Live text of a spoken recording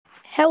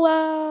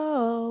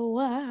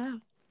Hello.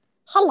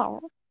 Hello.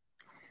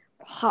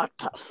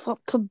 So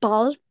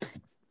today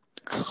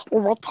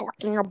we're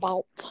talking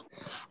about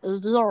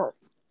the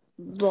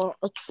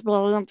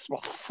experience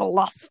with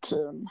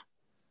Celestine.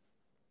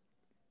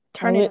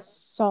 Turn it It up.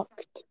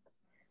 sucked.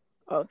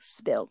 Oh,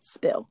 spill.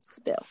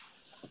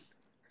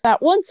 That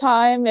one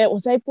time, it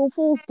was April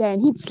Fool's Day,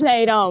 and he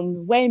played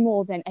way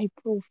more than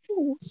April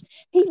Fool's.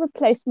 He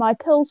replaced my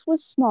pills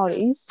with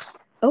Smarties,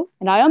 Oh,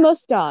 and I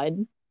almost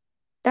died.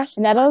 that's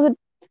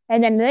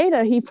And then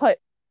later he put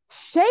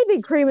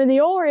shaving cream in the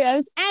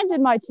Oreos and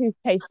in my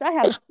toothpaste. I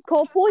had to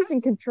call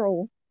poison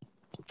control.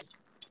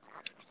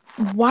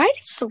 why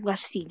does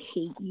Celestine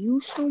hate you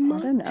so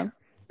much? I don't know.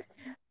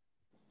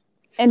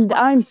 And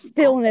I'm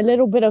still in a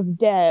little bit of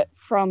debt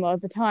from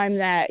the time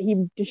that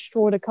he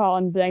destroyed a car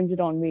and blamed it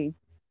on me.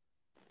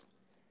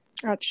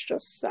 That's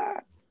just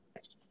sad.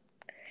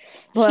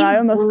 But I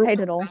almost paid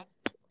it all.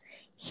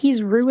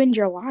 He's ruined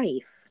your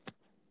life.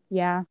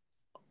 Yeah.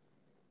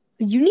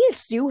 You need to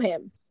sue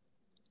him.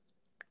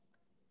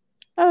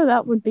 Oh,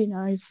 that would be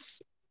nice.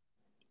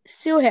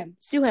 Sue him.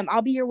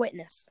 I'll be your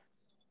witness.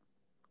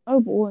 Oh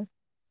boy.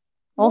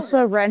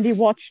 Also, Randy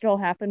watched it all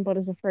happen, but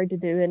is afraid to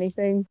do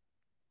anything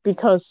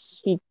because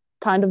he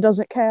kind of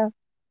doesn't care,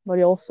 but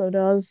he also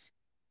does.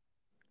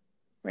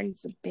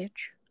 Randy's a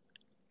bitch.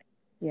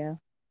 Yeah.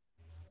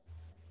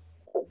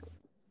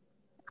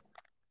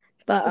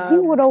 But He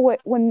would always,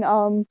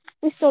 when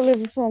we still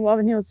lived with someone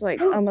and he was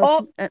like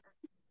almost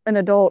an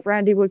adult,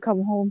 Randy would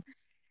come home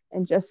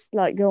and just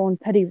like go on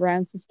petty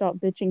rants and start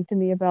bitching to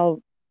me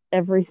about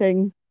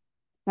everything.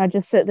 And I'd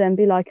just sit there and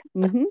be like,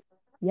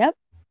 yep,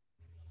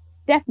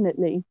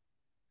 definitely.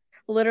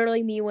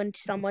 literally me when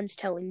someone's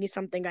telling me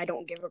something I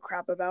don't give a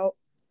crap about.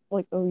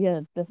 Like, oh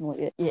yeah,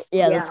 definitely.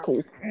 Yeah, that's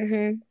cool.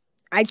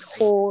 I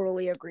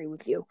totally agree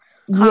with you.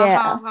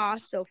 Yeah. Ha,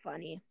 so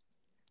funny.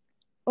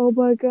 Oh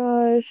my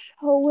gosh,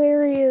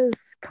 hilarious.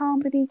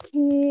 Comedy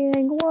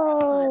king.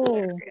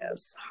 Whoa.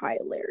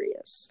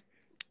 Hilarious.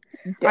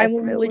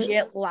 Definitely. I'm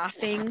legit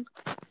laughing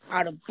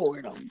out of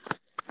boredom.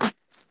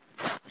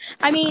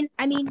 I mean,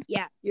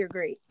 yeah, you're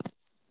great.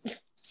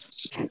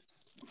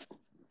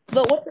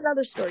 But what's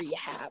another story you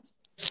have?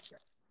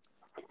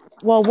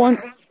 Well,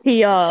 once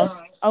he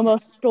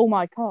almost stole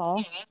my car.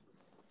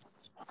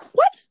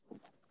 What?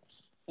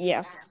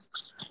 Yeah.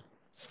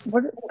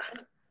 What?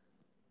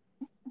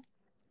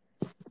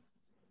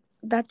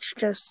 That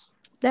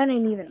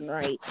ain't even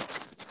right.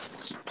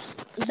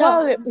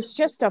 Well, it was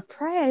just a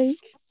prank.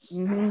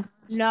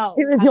 No.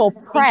 It was your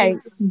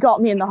pranks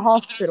got me in the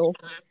hospital.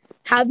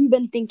 Have you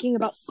been thinking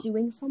about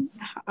suing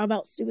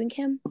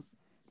him?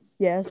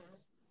 Yes.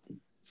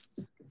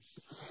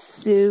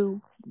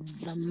 Sue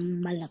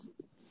the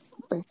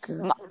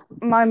motherfucker.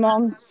 My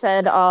mom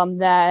said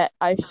that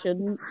I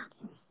shouldn't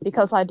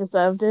because I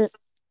deserved it.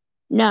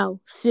 No,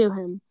 sue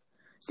him.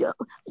 So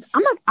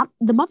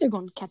the mother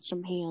gonna catch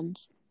some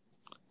hands.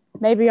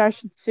 Maybe I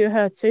should sue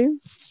her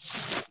too.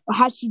 Or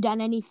has she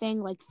done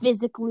anything like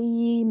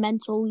physically,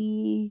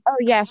 mentally? Oh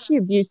yeah, she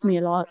abused me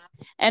a lot.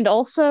 And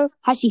also,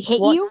 has she hit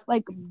you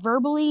like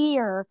verbally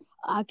or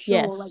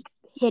actual like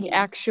hitting? She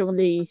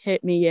actually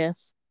hit me.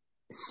 Yes.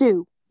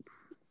 Sue.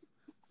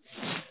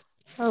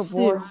 Oh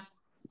boy.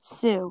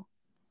 Sue.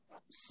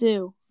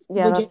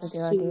 Yeah, legit, that's a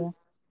good idea.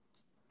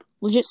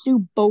 Legit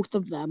sue both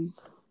of them.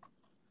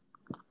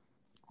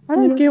 I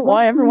don't get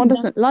why everyone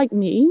doesn't like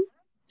me.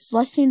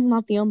 Celestine's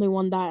not the only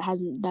one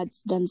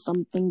that's done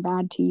something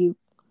bad to you.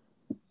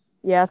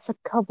 Yeah, it's a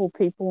couple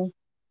people.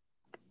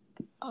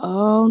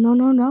 Oh,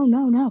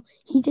 no.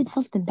 He did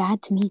something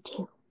bad to me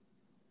too.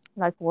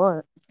 Like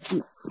what?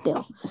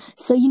 Spill.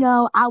 So,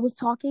 I was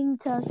talking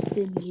to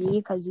Sinji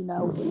because,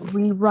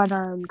 we run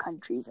our own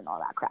countries and all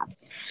that crap.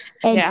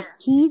 And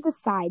he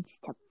decides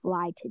to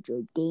fly to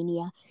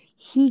Jordania.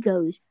 He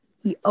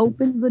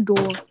opens the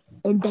door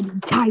and then he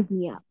ties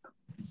me up.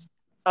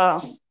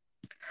 Oh.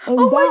 Oh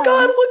my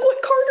god, look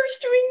what Carter's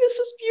doing. This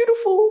is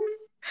beautiful.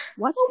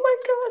 What? Oh my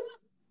god.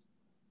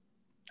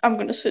 I'm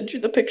going to send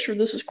you the picture.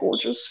 This is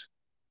gorgeous.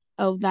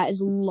 Oh, that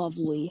is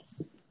lovely.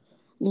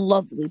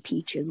 Lovely,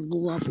 Peaches.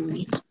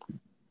 Lovely.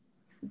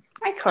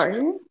 Hi,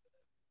 Carter.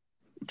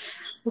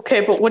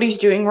 Okay, but what he's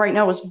doing right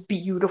now is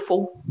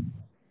beautiful.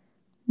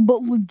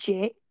 But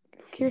legit,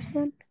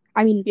 Kirsten?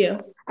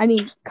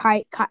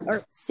 Kai,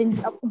 or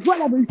Cindy,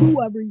 whatever,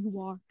 whoever you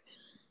are.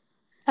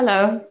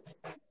 Hello.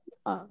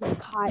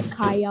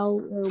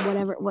 Kyle, or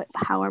whatever,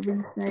 however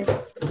you say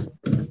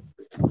it.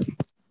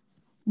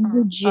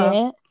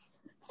 Legit,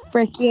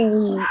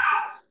 freaking,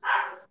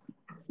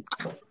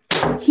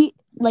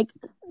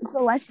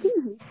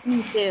 Celestine hates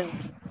me too.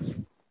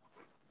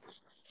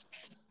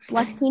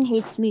 Celestine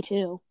hates me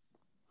too.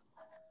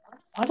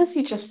 Why does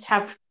he just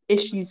have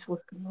issues with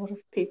a lot of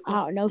people?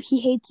 I don't know.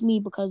 He hates me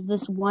because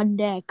this one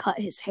day I cut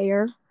his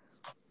hair.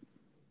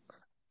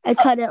 I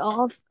cut it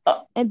off,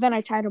 and then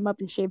I tied him up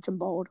and shaved him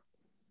bald.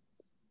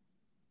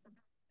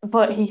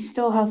 But he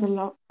still has a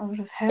lot of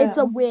hair. It's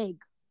a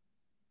wig.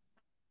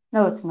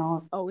 No, it's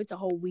not. Oh, it's a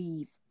whole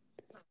weave.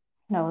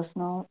 No, it's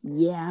not.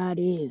 Yeah, it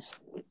is.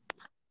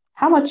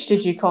 How much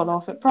did you cut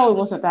off? It probably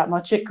wasn't that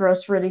much. It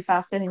grows really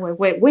fast anyway.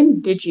 Wait,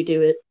 when did you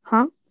do it?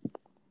 Huh?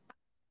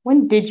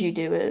 When did you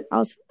do it? I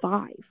was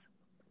 5.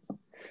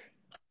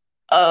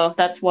 Oh,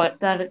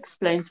 that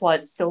explains why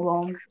it's so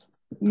long.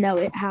 No,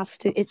 it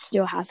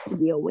still has to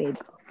be a wig.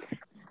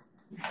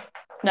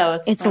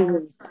 No, it's not. A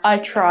wig. I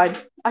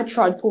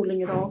tried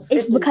pulling it off.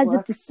 It's because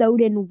it's a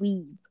sewed-in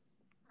weave.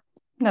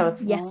 No,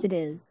 it's not. Yes, it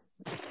is.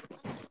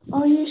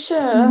 Are you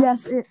sure?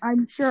 Yes,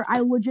 I'm sure. I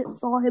legit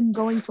saw him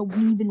going to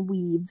Weave and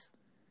Weaves.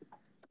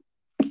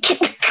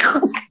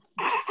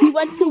 He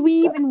went to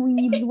Weave and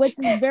Weaves with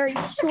his very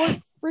short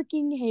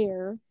freaking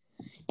hair.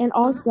 And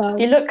also...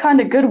 You look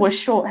kind of good with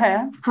short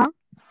hair. Huh?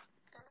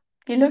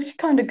 You looked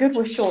kind of good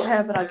with short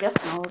hair, but I guess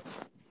not.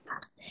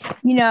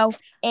 You know,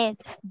 and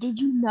did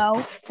you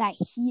know that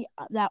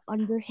that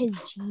under his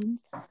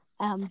jeans,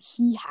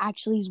 he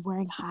actually is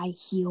wearing high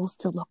heels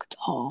to look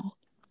tall?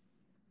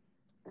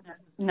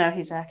 No,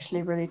 he's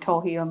actually really tall.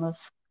 He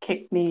almost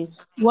kicked me.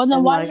 Well,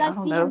 then why did I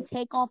see him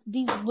take off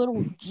these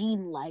little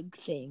jean leg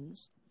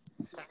things?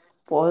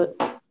 What?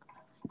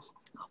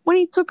 When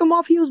he took him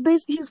off, he was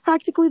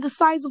practically the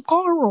size of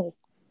Carl.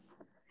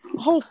 The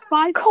whole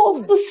 5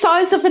 Carl's the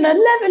size of an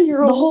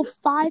 11-year-old. The whole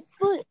 5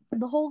 foot.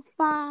 The whole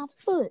 5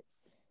 foot.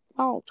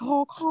 How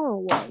tall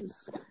Carl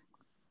was.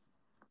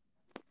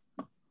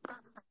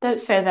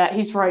 Don't say that.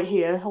 He's right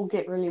here. He'll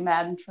get really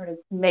mad and try to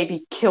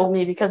maybe kill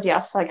me because he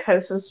has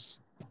psychosis.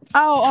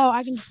 Oh,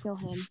 I can just kill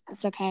him.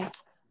 It's okay.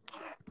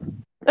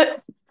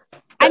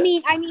 I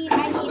mean,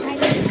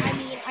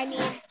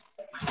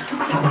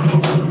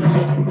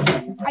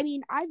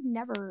 I've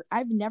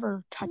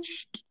never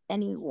touched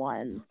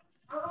anyone.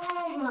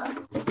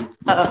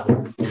 Are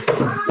you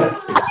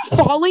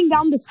falling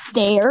down the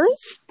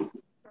stairs?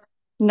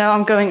 No,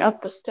 I'm going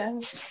up the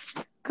stairs.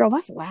 Girl,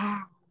 that's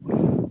loud.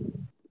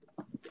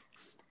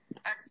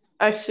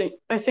 I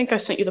think I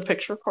sent you the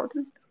picture,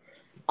 Carter.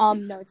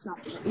 No, it's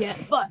not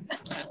yet, but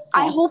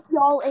I hope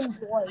y'all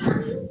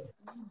enjoyed.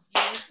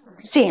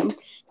 Same.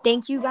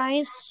 Thank you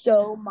guys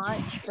so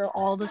much for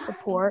all the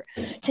support.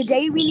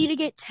 Today we need to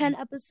get 10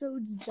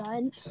 episodes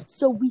done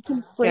so we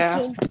can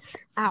freaking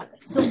out.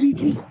 So we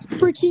can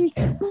freaking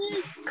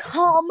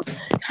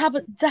have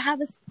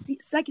a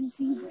second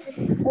season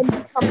and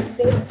become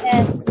big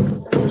heads.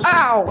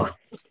 Ow!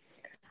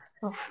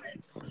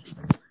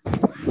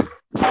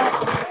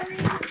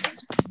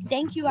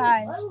 Thank you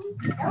guys.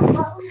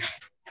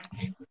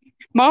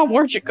 Mom,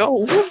 where'd you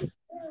go?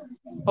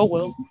 Oh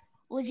well.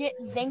 Legit,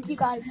 thank you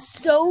guys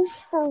so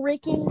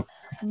freaking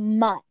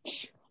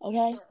much.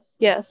 Okay?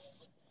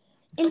 Yes.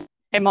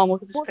 Hey, Mom,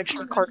 look at this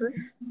picture of Carter.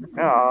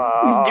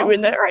 He's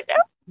doing that right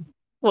now.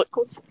 Look.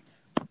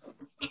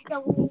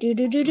 Do.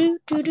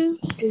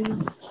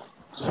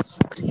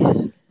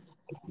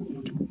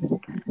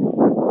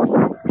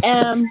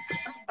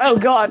 Oh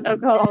God.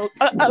 Oh,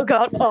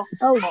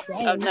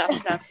 no.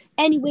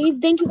 Anyways,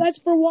 thank you guys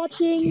for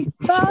watching.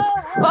 Bye.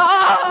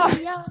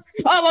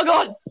 Oh my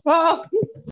God.